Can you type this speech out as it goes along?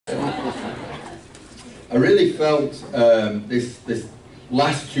I really felt this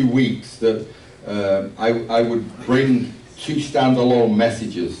last 2 weeks that I would bring 2 standalone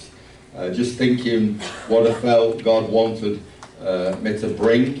messages, just thinking what I felt God wanted me to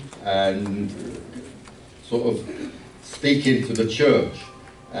bring and sort of speak into the church.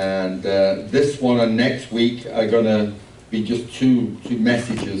 And this one and next week are going to be just two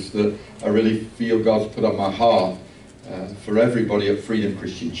messages that I really feel God's put on my heart for everybody at Freedom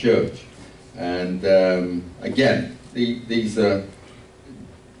Christian Church. And again, these are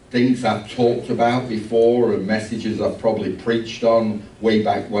things I've talked about before and messages I've probably preached on way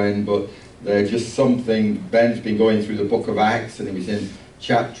back when, but they're just something. Ben's been going through the book of Acts and he was in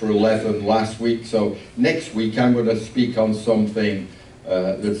chapter 11 last week, so next week I'm going to speak on something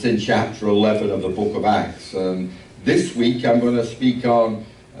that's in chapter 11 of the book of Acts. And this week I'm going to speak on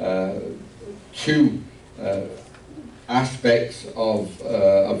 2 aspects of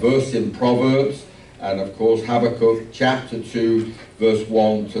a verse in Proverbs, and of course Habakkuk chapter 2 verse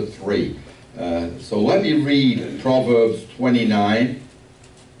 1 to 3. So let me read Proverbs 29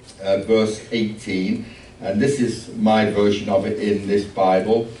 verse 18, and this is my version of it in this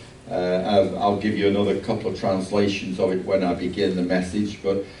Bible. I'll give you another couple of translations of it when I begin the message,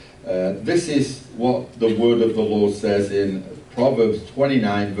 but this is what the word of the Lord says in Proverbs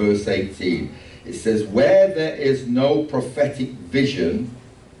 29 verse 18. It says, "Where there is no prophetic vision,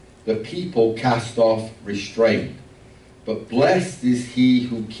 the people cast off restraint, but blessed is he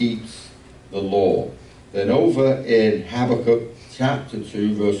who keeps the law." Then over in Habakkuk chapter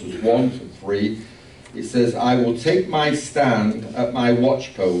 2 verses 1 to 3, it says, "I will take my stand at my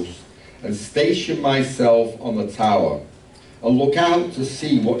watchpost and station myself on the tower, and look out to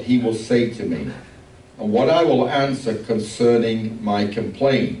see what he will say to me, and what I will answer concerning my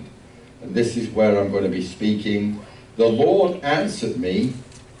complaint." And this is where I'm going to be speaking. "The Lord answered me,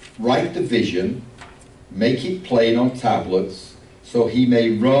 write the vision, make it plain on tablets, so he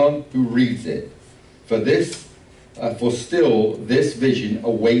may run who reads it. For still this vision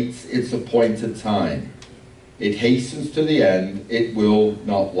awaits its appointed time. It hastens to the end, it will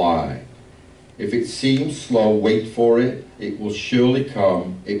not lie. If it seems slow, wait for it. It will surely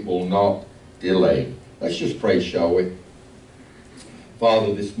come, it will not delay." Let's just pray, shall we?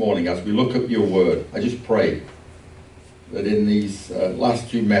 Father, this morning, as we look at your word, I just pray that in these last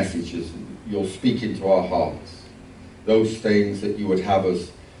 2 messages, you'll speak into our hearts those things that you would have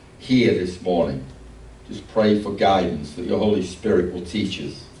us hear this morning. Just pray for guidance, that your Holy Spirit will teach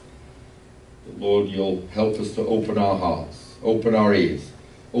us. That, Lord, you'll help us to open our hearts, open our ears,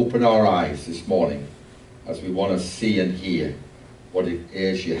 open our eyes this morning as we want to see and hear what it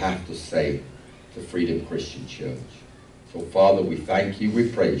is you have to say to Freedom Christian Church. So, Father, we thank you, we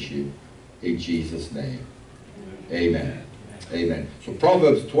praise you, in Jesus' name. Amen. Amen. So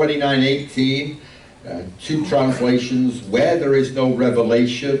Proverbs 29:18, 2 translations. "Where there is no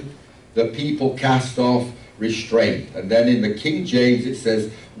revelation, the people cast off restraint." And then in the King James it says,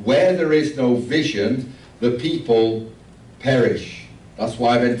 "Where there is no vision, the people perish." That's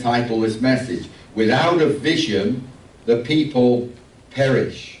why I've entitled this message, "Without a vision, the people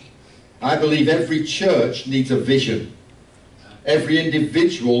perish." I believe every church needs a vision. Every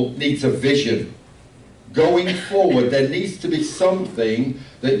individual needs a vision. Going forward, there needs to be something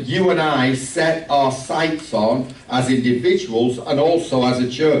that you and I set our sights on as individuals and also as a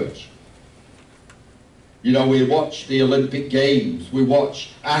church. You know, we watch the Olympic Games, we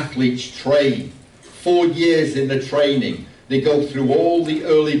watch athletes train. 4 years in the training. They go through all the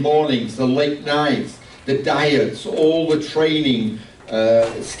early mornings, the late nights, the diets, all the training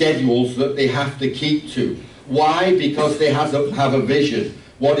schedules that they have to keep to. Why? Because they have a vision.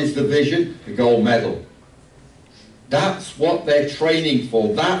 What is the vision? The gold medal. That's what they're training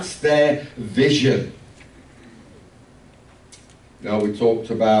for. That's their vision. You know, we talked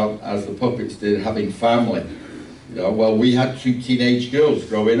about, as the puppets did, having family. You know, well, we had 2 teenage girls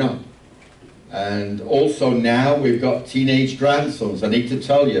growing up. And also now we've got teenage grandsons. I need to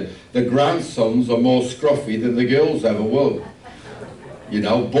tell you, the grandsons are more scruffy than the girls ever were. You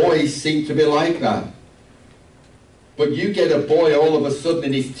know, boys seem to be like that. But you get a boy all of a sudden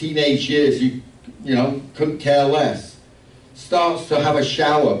in his teenage years, you know, couldn't care less. Starts to have a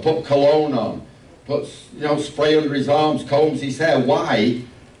shower, put cologne on, puts, you know, spray under his arms, combs his hair. Why?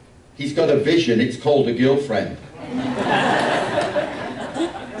 He's got a vision. It's called a girlfriend.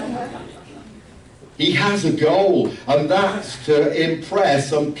 He has a goal, and that's to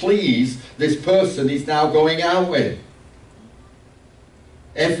impress and please this person he's now going out with.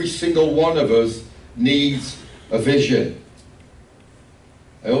 Every single one of us needs a vision.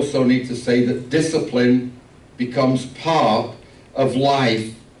 I also need to say that discipline becomes part of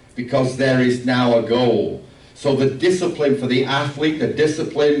life because there is now a goal. So the discipline for the athlete, the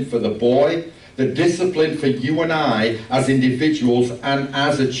discipline for the boy, the discipline for you and I as individuals and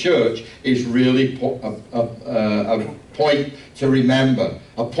as a church is really a point to remember,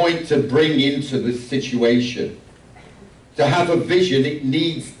 a point to bring into this situation. To have a vision, it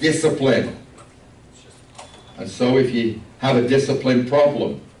needs discipline. And so if you have a discipline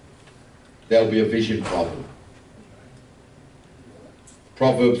problem, there'll be a vision problem.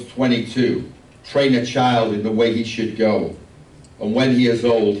 Proverbs 22, train a child in the way he should go, and when he is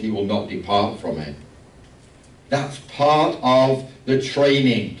old, he will not depart from it. That's part of the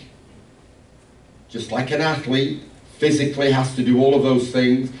training. Just like an athlete physically has to do all of those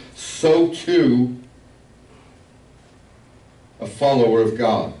things, so too a follower of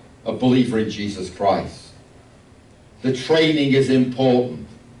God, a believer in Jesus Christ. The training is important.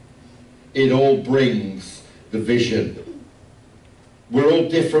 It all brings the vision. We're all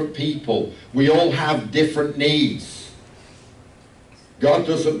different people. We all have different needs. God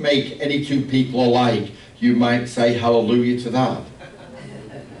doesn't make any two people alike. You might say hallelujah to that.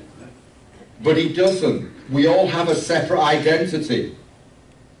 But he doesn't. We all have a separate identity.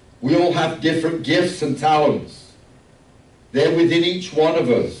 We all have different gifts and talents. They're within each one of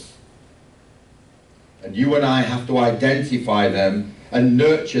us. And you and I have to identify them and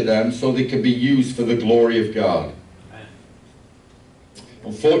nurture them so they can be used for the glory of God.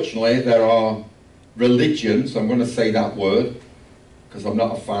 Unfortunately, there are religions, I'm going to say that word because I'm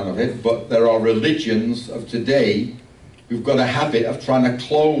not a fan of it, but there are religions of today who've got a habit of trying to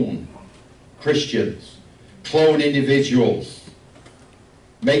clone Christians, clone individuals,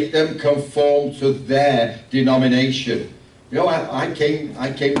 make them conform to their denomination. You know, I came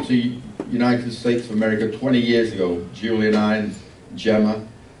to United States of America 20 years ago, Julie and I and Gemma,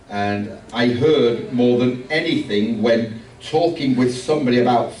 and I heard more than anything when talking with somebody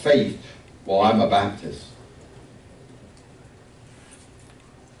about faith, well, I'm a Baptist.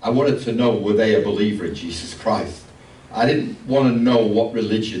 I wanted to know, were they a believer in Jesus Christ? I didn't want to know what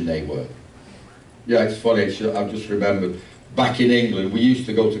religion they were. Yeah, it's funny, I've just remembered, back in England, we used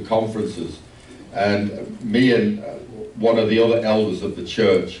to go to conferences, and me and one of the other elders of the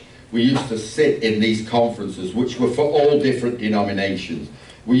church, we used to sit in these conferences, which were for all different denominations.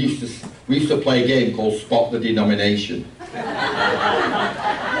 We used to play a game called Spot the Denomination.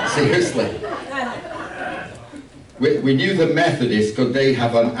 Seriously. We knew the Methodists because they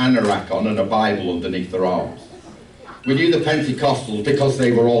have an anorak on and a Bible underneath their arms. We knew the Pentecostals because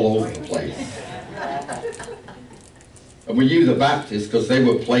they were all over the place. And we knew the Baptists because they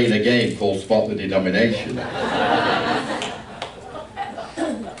were playing a game called Spot the Denomination.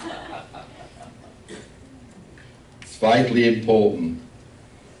 It's vitally important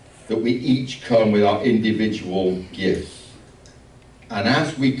that we each come with our individual gifts. And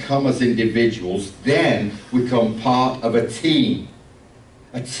as we come as individuals, then we become part of a team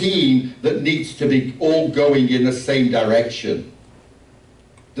that needs to be all going in the same direction.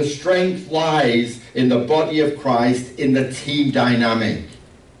 The strength lies in the body of Christ, in the team dynamic.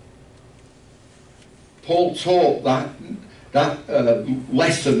 Paul taught that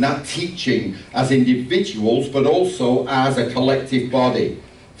lesson, that teaching, as individuals, but also as a collective body.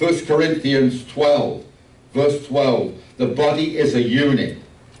 1 Corinthians 12, verse 12, the body is a unit,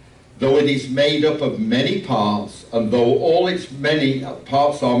 though it is made up of many parts, and though all its many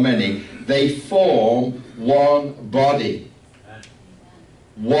parts are many, they form one body.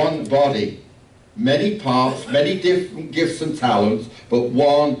 One body. Many parts, many different gifts and talents, but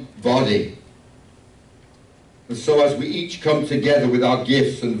one body. And so as we each come together with our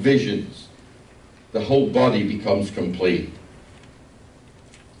gifts and visions, the whole body becomes complete.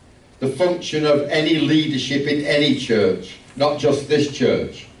 The function of any leadership in any church, not just this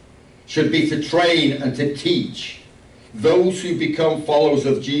church, should be to train and to teach those who become followers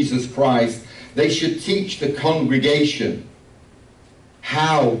of Jesus Christ. They should teach the congregation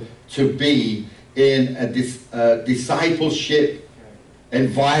how to be in a discipleship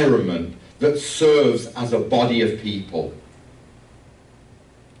environment that serves as a body of people.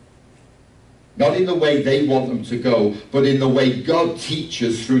 Not in the way they want them to go, but in the way God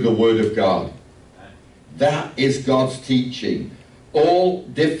teaches through the Word of God. That is God's teaching. All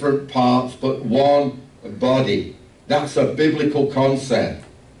different parts, but one body. That's a biblical concept.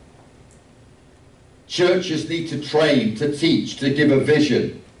 Churches need to train, to teach, to give a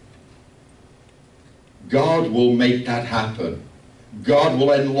vision. God will make that happen. God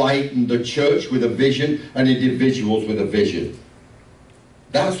will enlighten the church with a vision and individuals with a vision.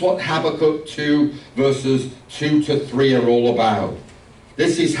 That's what Habakkuk 2 verses 2 to 3 are all about.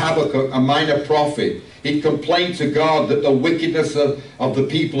 This is Habakkuk, a minor prophet. He'd complained to God that the wickedness of the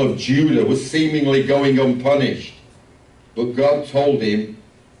people of Judah was seemingly going unpunished. But God told him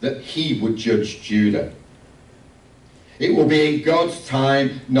that he would judge Judah. It will be in God's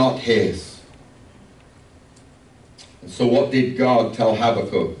time, not his. And so what did God tell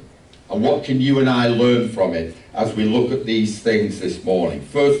Habakkuk? And what can you and I learn from it as we look at these things this morning?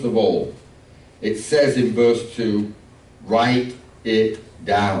 First of all, it says in verse 2, write it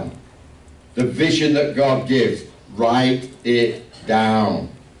down. The vision that God gives, write it down.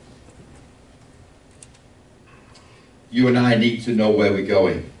 You and I need to know where we're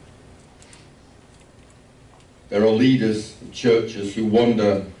going. There are leaders of churches who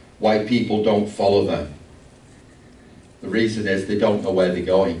wonder why people don't follow them. The reason is they don't know where they're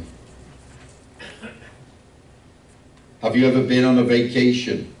going. Have you ever been on a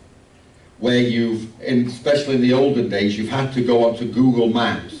vacation where especially in the olden days, you've had to go onto Google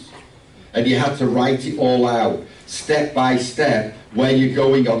Maps and you had to write it all out, step by step, where you're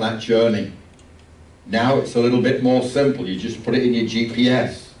going on that journey? Now it's a little bit more simple. You just put it in your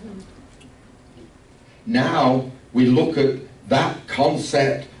GPS. Now we look at that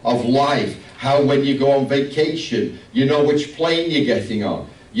concept of life, how when you go on vacation, you know which plane you're getting on.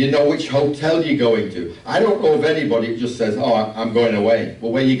 You know which hotel you're going to. I don't know of anybody who just says, oh, I'm going away.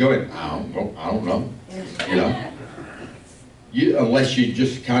 Well, where are you going? I don't know. You know, unless you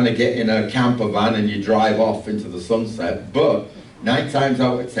just kind of get in a camper van and you drive off into the sunset. But 9 times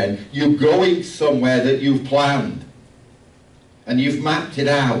out of 10, you're going somewhere that you've planned. And you've mapped it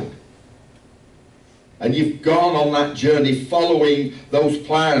out. And you've gone on that journey following those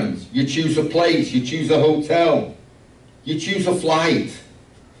plans. You choose a place, you choose a hotel, you choose a flight.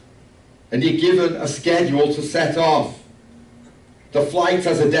 And you're given a schedule to set off. The flight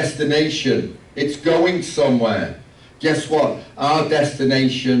has a destination. It's going somewhere. Guess what? Our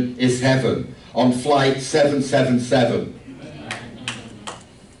destination is heaven on flight 777.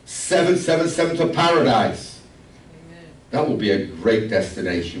 777 to paradise. That will be a great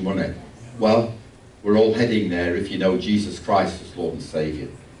destination, wouldn't it? Well, we're all heading there if you know Jesus Christ as Lord and Saviour.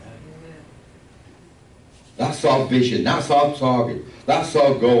 That's our vision. That's our target. That's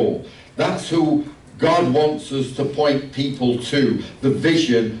our goal. That's who God wants us to point people to. The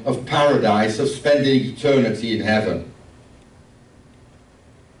vision of paradise, of spending eternity in heaven.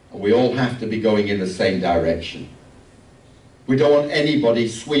 And we all have to be going in the same direction. We don't want anybody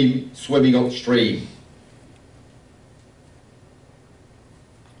swimming upstream.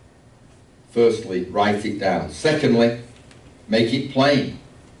 Firstly, write it down. Secondly, make it plain.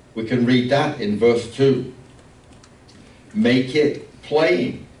 We can read that in verse 2. Make it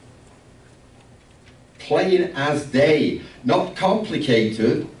plain. Plain as day. Not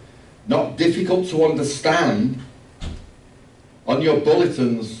complicated, not difficult to understand. On your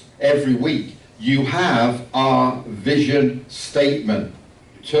bulletins every week, you have our vision statement.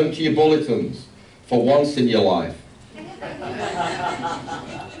 Turn to your bulletins for once in your life.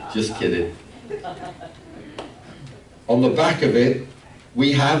 Just kidding. On the back of it,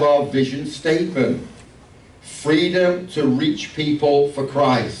 we have our vision statement. Freedom to reach people for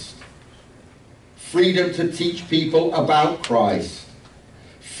Christ. Freedom to teach people about Christ.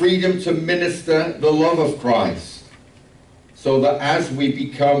 Freedom to minister the love of Christ. So that as we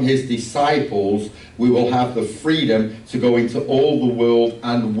become his disciples, we will have the freedom to go into all the world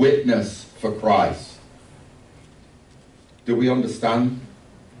and witness for Christ. Do we understand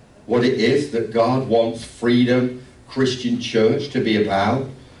what it is that God wants Freedom Christian Church to be about?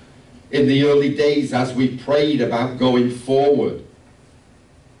 In the early days, as we prayed about going forward,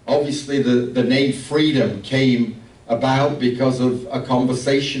 obviously the name Freedom came about because of a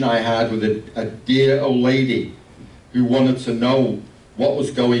conversation I had with a dear old lady who wanted to know what was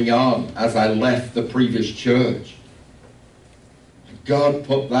going on as I left the previous church. God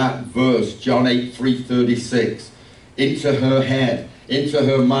put that verse, John 8:3-36, into her head, into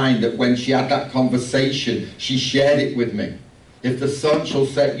her mind, that when she had that conversation, she shared it with me. If the Son shall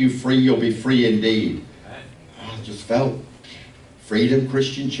set you free, you'll be free indeed. I just felt, Freedom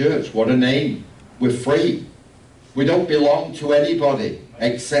Christian Church, what a name. We're free. We don't belong to anybody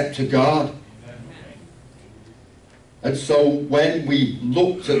except to God. And so when we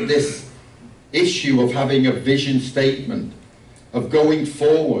looked at this issue of having a vision statement, of going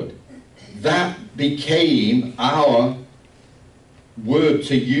forward, that became our word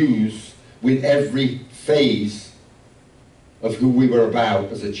to use with every phase of who we were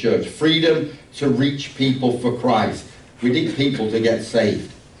about as a church. Freedom to reach people for Christ. We need people to get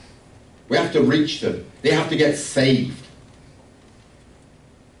saved. We have to reach them. They have to get saved.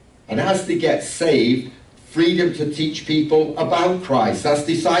 And as they get saved, freedom to teach people about Christ. That's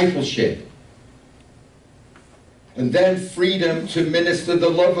discipleship. And then freedom to minister the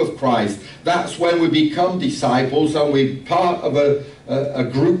love of Christ. That's when we become disciples and we're part of a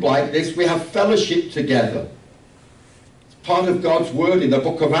group like this. We have fellowship together. It's part of God's word in the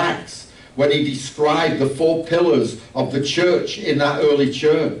book of Acts when he described the 4 pillars of the church in that early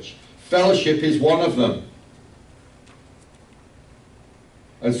church. Fellowship is one of them.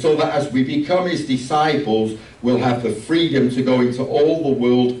 And so that as we become his disciples, we'll have the freedom to go into all the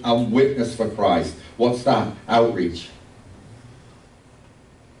world and witness for Christ. What's that? Outreach.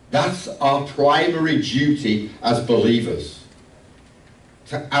 That's our primary duty as believers.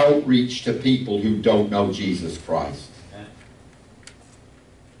 To outreach to people who don't know Jesus Christ.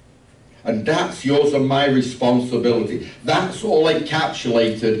 And that's yours and my responsibility. That's all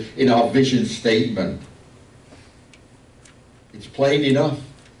encapsulated in our vision statement. It's plain enough.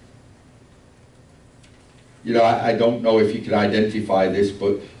 You know, I don't know if you can identify this,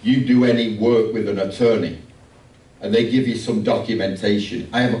 but you do any work with an attorney and they give you some documentation.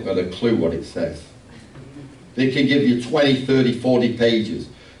 I haven't got a clue what it says. They can give you 20, 30, 40 pages.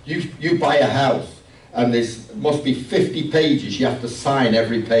 You buy a house and there's must be 50 pages. You have to sign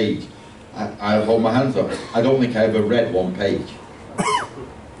every page. I hold my hands up. I don't think I ever read one page.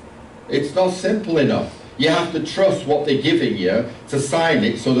 It's not simple enough. You have to trust what they're giving you to sign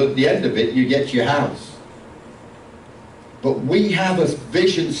it so that at the end of it you get your house. But we have a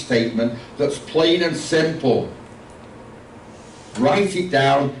vision statement that's plain and simple. Write it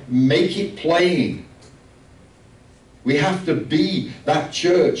down, make it plain. We have to be that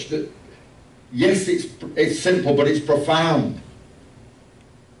church that, yes, it's simple, but it's profound.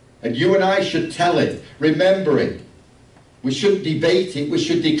 And you and I should tell it, remember it. We shouldn't debate it, we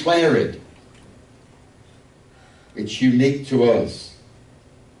should declare it. It's unique to us.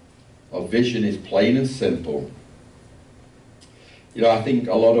 Our vision is plain and simple. You know, I think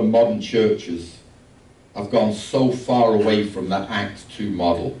a lot of modern churches have gone so far away from that Acts 2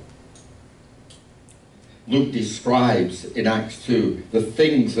 model. Luke describes in Acts 2 the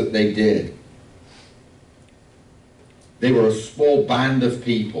things that they did. They were a small band of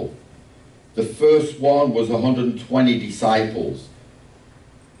people. The first one was 120 disciples.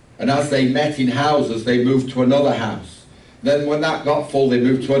 And as they met in houses, they moved to another house. Then when that got full, they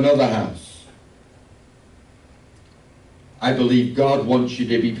moved to another house. I believe God wants you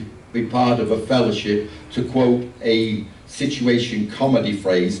to be part of a fellowship, to quote a situation comedy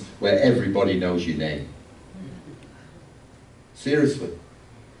phrase, where everybody knows your name. Seriously.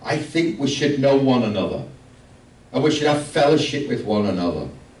 I think we should know one another. And we should have fellowship with one another.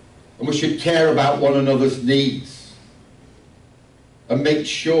 And we should care about one another's needs. And make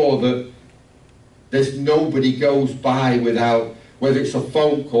sure that there's nobody goes by without, whether it's a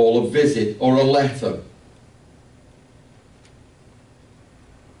phone call, a visit, or a letter.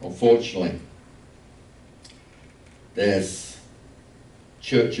 Unfortunately, there's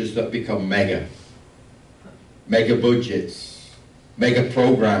churches that become mega budgets, mega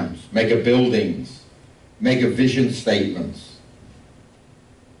programs, mega buildings, mega vision statements.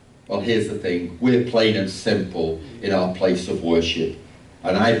 Well, here's the thing, we're plain and simple in our place of worship,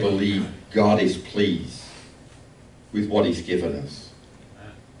 and I believe God is pleased with what he's given us.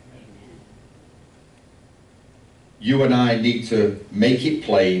 You and I need to make it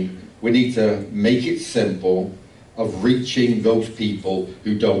plain. We need to make it simple of reaching those people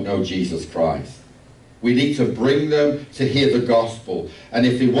who don't know Jesus Christ. We need to bring them to hear the gospel. And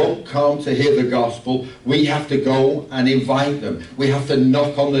if they won't come to hear the gospel, we have to go and invite them. We have to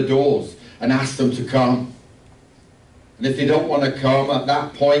knock on the doors and ask them to come. And if they don't want to come, at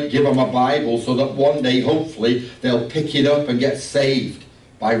that point, give them a Bible so that one day, hopefully, they'll pick it up and get saved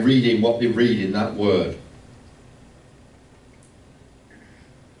by reading what they read in that word.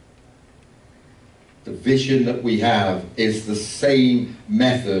 The vision that we have is the same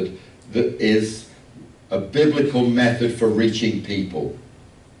method that is a biblical method for reaching people.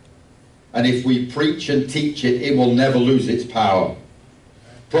 And if we preach and teach it, it will never lose its power.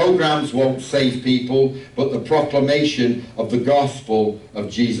 Programs won't save people, but the proclamation of the gospel of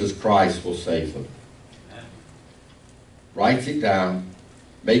Jesus Christ will save them. Write it down,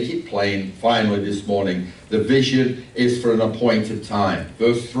 make it plain. Finally this morning, the vision is for an appointed time.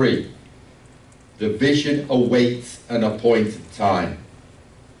 Verse 3. The vision awaits an appointed time.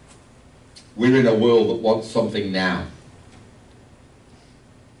 We're in a world that wants something now.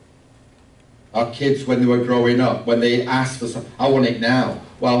 Our kids, when they were growing up, when they asked for something, I want it now.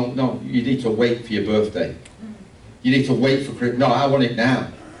 Well, no, you need to wait for your birthday. You need to wait for Christmas. No, I want it now.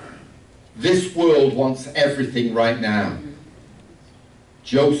 This world wants everything right now.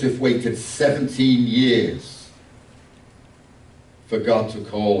 Joseph waited 17 years for God to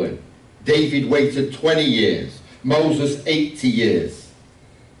call him. David waited 20 years Moses 80 years.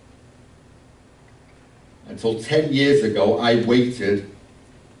 Until 10 years ago, I waited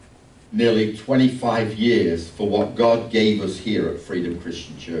nearly 25 years for what God gave us here at Freedom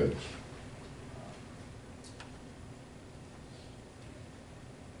Christian Church.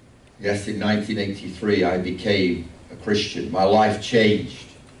 Yes, in 1983 I became a Christian. My life changed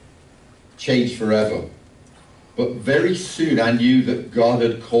forever. But very soon I knew that God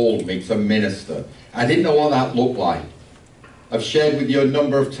had called me to minister. I didn't know what that looked like. I've shared with you a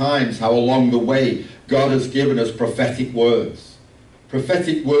number of times how along the way God has given us prophetic words.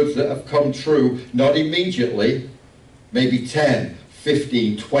 Prophetic words that have come true, not immediately, maybe 10,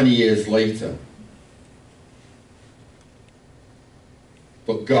 15, 20 years later.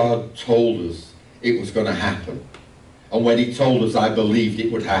 But God told us it was going to happen. And when He told us, I believed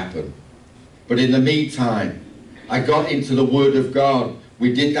it would happen. But in the meantime, I got into the Word of God.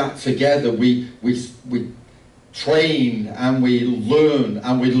 We did that together. We trained and we learned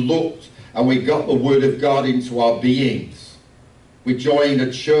and we looked and we got the Word of God into our beings. We joined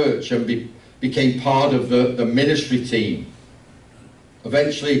a church and became part of the ministry team.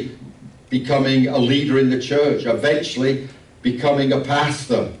 Eventually becoming a leader in the church. Eventually becoming a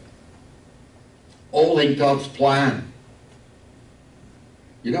pastor. All in God's plan.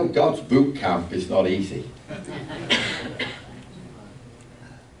 You know, God's boot camp is not easy.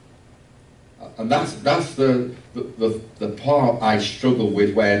 And that's the part I struggle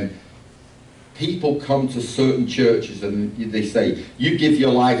with when people come to certain churches and they say, you give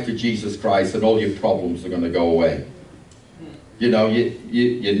your life to Jesus Christ and all your problems are going to go away. You know,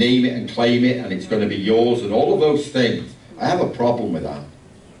 you name it and claim it and it's going to be yours and all of those things. I have a problem with that.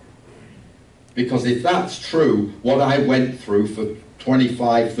 Because if that's true, what I went through for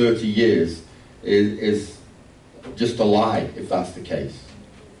 25, 30 years is just a lie, if that's the case.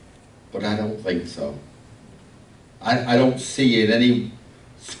 But I don't think so. I don't see in any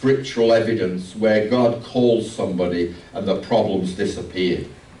scriptural evidence where God calls somebody and the problems disappear.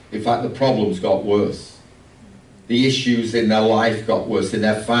 In fact, the problems got worse. The issues in their life got worse, in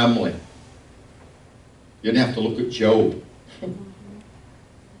their family. You don't have to look at Job.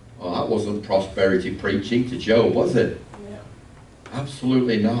 Well, that wasn't prosperity preaching to Job, was it? Yeah.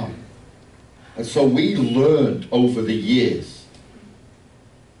 Absolutely not. And so we learned over the years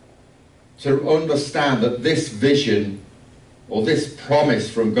to understand that this vision or this promise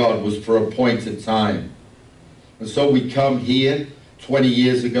from God was for a appointed time. And so we come here 20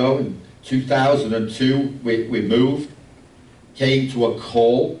 years ago, in 2002 we moved, came to a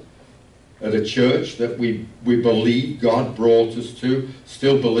call at a church that we believe God brought us to,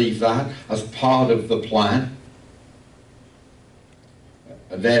 still believe that as part of the plan.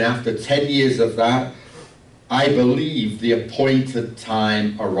 And then after 10 years of that, I believe the appointed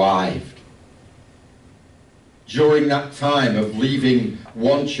time arrived. During that time of leaving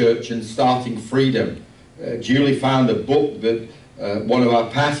one church and starting Freedom, Julie found a book that one of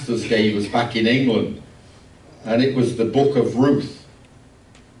our pastors gave us back in England, and it was the book of Ruth.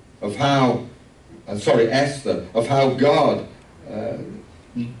 Of how, Esther, of how God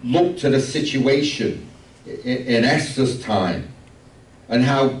looked at a situation in Esther's time, and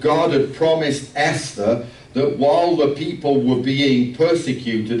how God had promised Esther that while the people were being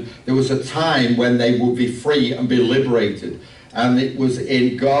persecuted, there was a time when they would be free and be liberated. And it was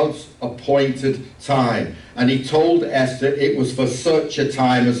in God's appointed time. And He told Esther it was for such a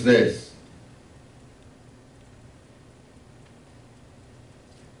time as this.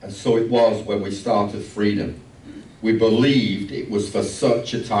 And so it was when we started Freedom. We believed it was for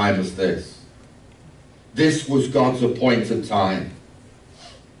such a time as this. This was God's appointed time.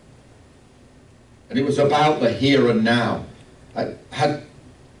 And it was about the here and now. I had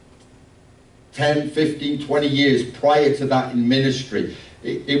 10, 15, 20 years prior to that in ministry.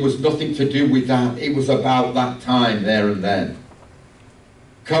 It was nothing to do with that. It was about that time there and then.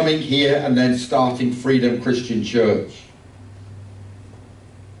 Coming here and then starting Freedom Christian Church.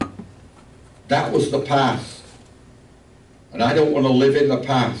 That was the past. And I don't want to live in the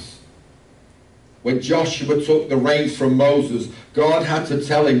past. When Joshua took the reins from Moses, God had to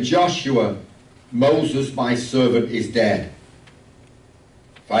tell him, Joshua, Moses, my servant, is dead.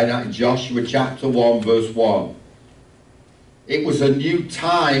 Find out in Joshua chapter 1, verse 1. It was a new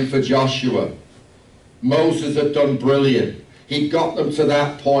time for Joshua. Moses had done brilliant. He got them to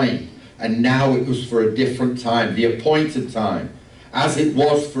that point, and now it was for a different time, the appointed time, as it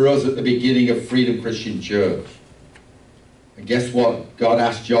was for us at the beginning of Freedom Christian Church. And guess what? God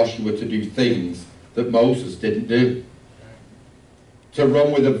asked Joshua to do things that Moses didn't do. To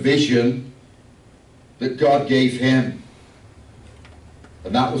run with a vision that God gave him.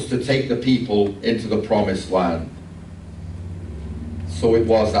 And that was to take the people into the promised land. so it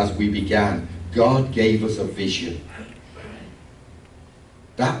was as we began. God gave us a vision.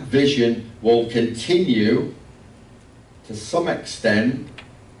 That vision will continue to some extent,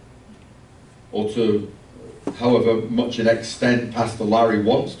 or to however much an extent Pastor Larry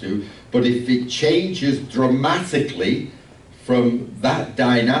wants to, but if it changes dramatically from that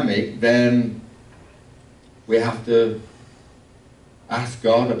dynamic, then we have to ask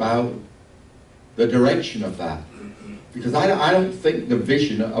God about the direction of that. Because I don't think the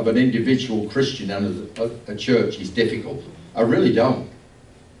vision of an individual Christian and a church is difficult. I really don't.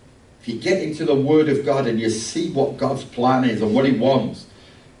 If you get into the Word of God and you see what God's plan is and what He wants,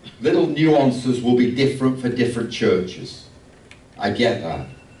 little nuances will be different for different churches. I get that.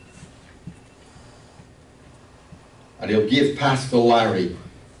 And He'll give Pastor Larry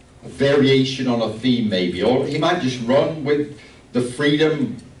a variation on a theme maybe, or he might just run with the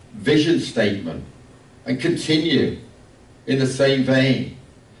Freedom vision statement and continue in the same vein.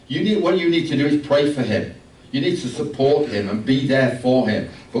 What you need to do is pray for him. You need to support him and be there for him.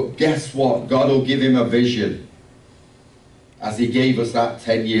 But guess what? God will give him a vision, as He gave us that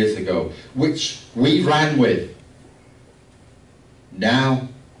 10 years ago, which we ran with. Now,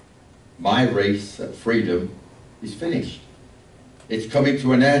 my race at Freedom is finished. It's coming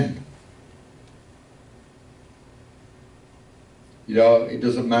to an end. You know, it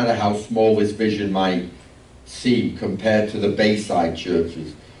doesn't matter how small this vision might seem compared to the Bayside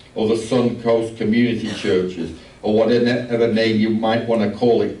churches or the Suncoast community churches or whatever name you might want to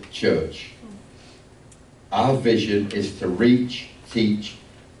call it, church. Our vision is to reach, teach,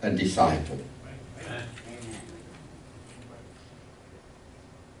 and disciple.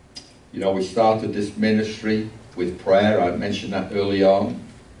 You know, we started this ministry with prayer. I mentioned that early on.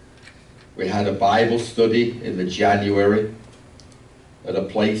 We had a Bible study in the January at a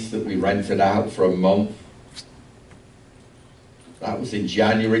place that we rented out for a month. That was in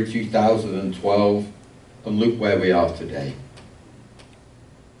January 2012. And look where we are today.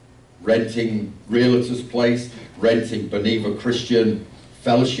 Renting Realtor's Place, renting Beneva Christian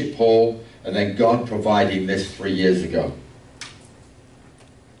Fellowship Hall, and then God providing this 3 years ago.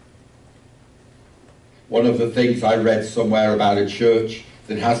 One of the things I read somewhere about a church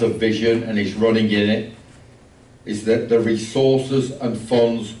that has a vision and is running in it is that the resources and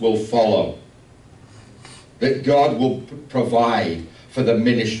funds will follow. That God will provide for the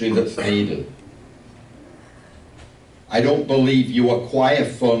ministry that's needed. I don't believe you acquire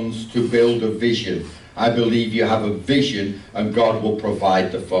funds to build a vision. I believe you have a vision and God will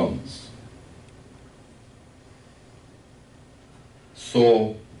provide the funds.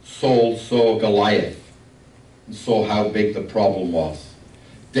 So Saul saw Goliath and saw how big the problem was.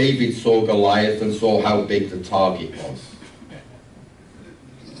 David saw Goliath and saw how big the target was.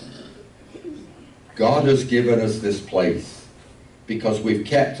 God has given us this place because we've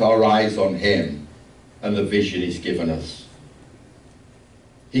kept our eyes on Him and the vision He's given us.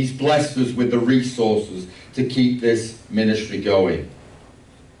 He's blessed us with the resources to keep this ministry going.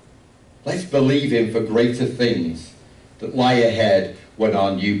 Let's believe Him for greater things that lie ahead when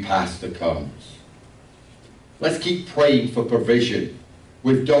our new pastor comes. Let's keep praying for provision.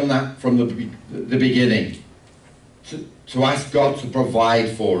 We've done that from the beginning. To ask God to provide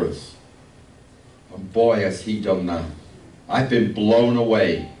for us. And boy, has He done that. I've been blown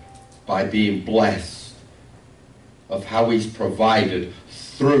away by being blessed of how He's provided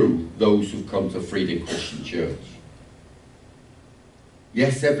through those who've come to Freedom Christian Church.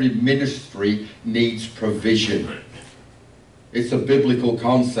 Yes, every ministry needs provision. It's a biblical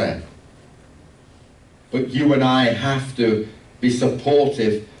concept. But you and I have to be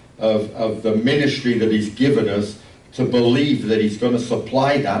supportive of the ministry that He's given us, to believe that He's going to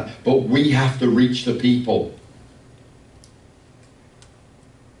supply that, but we have to reach the people.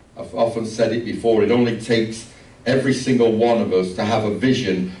 I've often said it before, it only takes every single one of us to have a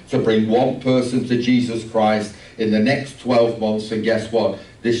vision to bring one person to Jesus Christ in the next 12 months, and guess what?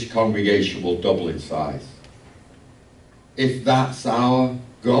 This congregation will double in size. If that's our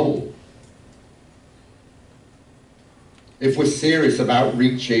goal. If we're serious about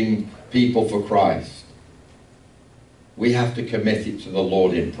reaching people for Christ, we have to commit it to the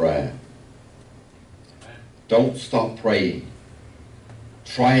Lord in prayer. Don't stop praying.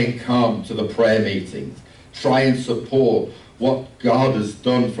 Try and come to the prayer meetings. Try and support what God has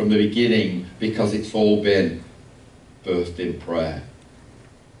done from the beginning, because it's all been birthed in prayer.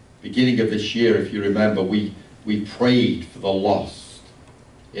 Beginning of this year, if you remember, we prayed for the lost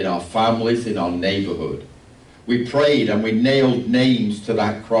in our families, in our neighborhood. We prayed and we nailed names to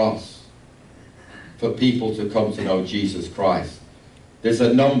that cross for people to come to know Jesus Christ. There's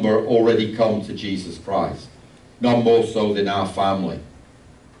a number already come to Jesus Christ, none more so than our family.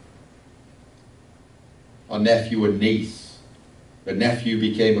 our nephew and niece. The nephew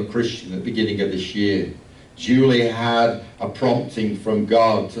became a Christian at the beginning of this year. Julie had a prompting from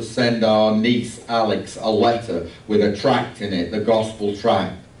God to send our niece Alex a letter with a tract in it, the gospel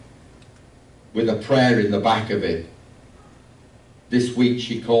tract, with a prayer in the back of it. This week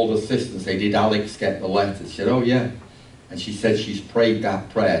she called her sister and said, "Did Alex get the letter?" She said, "Oh yeah." And she said she's prayed that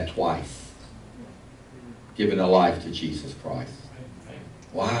prayer twice, giving her life to Jesus Christ.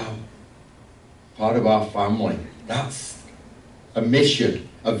 Wow. Part of our family. That's a mission,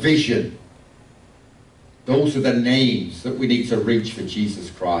 a vision. Those are the names that we need to reach for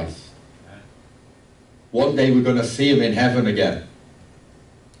Jesus Christ. One day we're going to see him in heaven again.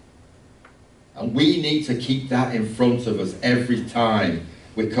 And we need to keep that in front of us every time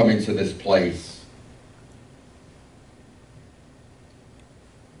we come into this place.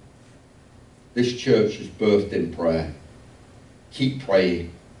 This church is birthed in prayer. Keep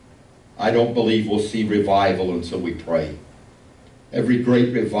praying. I don't believe we'll see revival until we pray. Every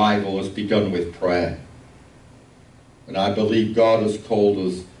great revival has begun with prayer. And I believe God has called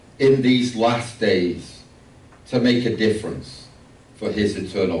us in these last days to make a difference for his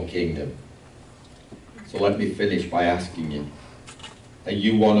eternal kingdom. So let me finish by asking you, are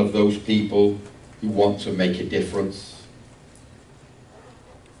you one of those people who want to make a difference?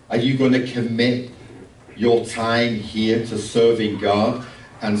 Are you going to commit your time here to serving God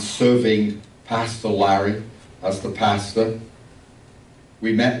and serving Pastor Larry as the pastor?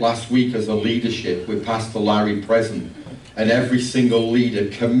 We met last week as a leadership with Pastor Larry present, and every single leader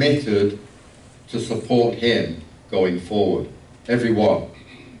committed to support him going forward. Everyone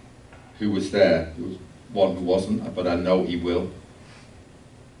who was there. There was one who wasn't, but I know he will.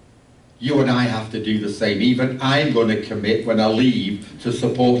 You and I have to do the same. Even I'm going to commit when I leave to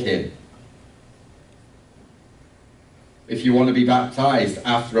support him. If you want to be baptized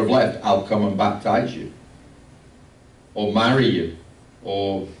after I've left, I'll come and baptize you. Or marry you.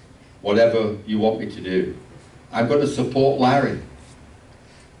 Or whatever you want me to do. I'm going to support Larry.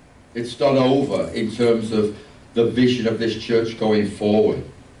 It's not over in terms of the vision of this church going forward.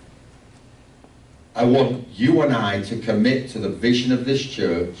 I want you and I to commit to the vision of this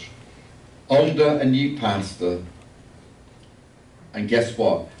church under a new pastor. And guess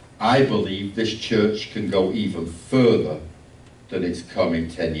what? I believe this church can go even further than it's come in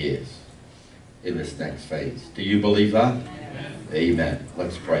 10 years in this next phase. Do you believe that? Amen. Amen.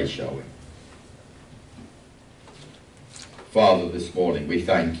 Let's pray, shall we? Father, this morning we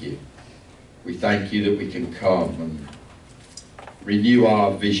thank you. We thank you that we can come and renew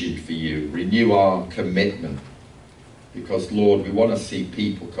our vision for you, renew our commitment, because, Lord, we want to see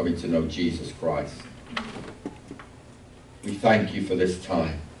people coming to know Jesus Christ. We thank you for this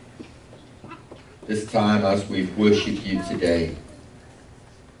time as we've worshipped you today,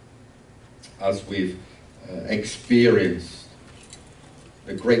 as we've experienced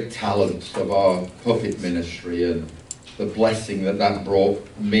the great talents of our puppet ministry and the blessing that that brought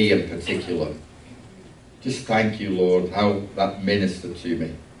me in particular. Just thank you, Lord, how that ministered to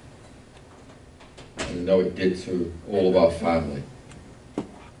me. And I know it did to all of our family.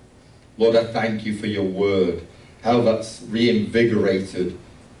 Lord, I thank you for your word, how that's reinvigorated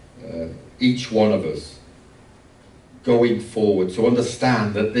each one of us going forward to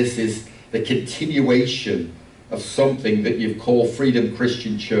understand that this is the continuation of something that you've called Freedom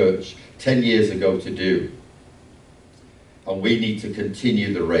Christian Church 10 years ago to do. And we need to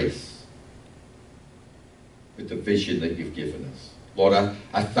continue the race with the vision that you've given us. Lord,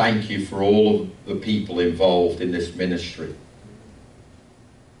 I thank you for all of the people involved in this ministry.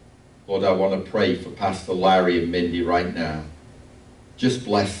 Lord, I want to pray for Pastor Larry and Mindy right now. Just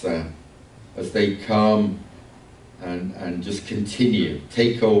bless them as they come and just continue,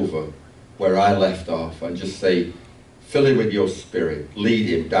 take over where I left off, and just say, fill him with your spirit, lead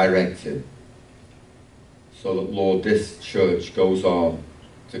him, direct him, so that, Lord, this church goes on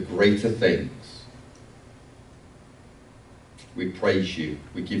to greater things. We praise you.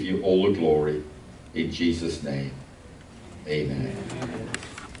 We give you all the glory. In Jesus' name, amen.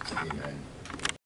 Amen.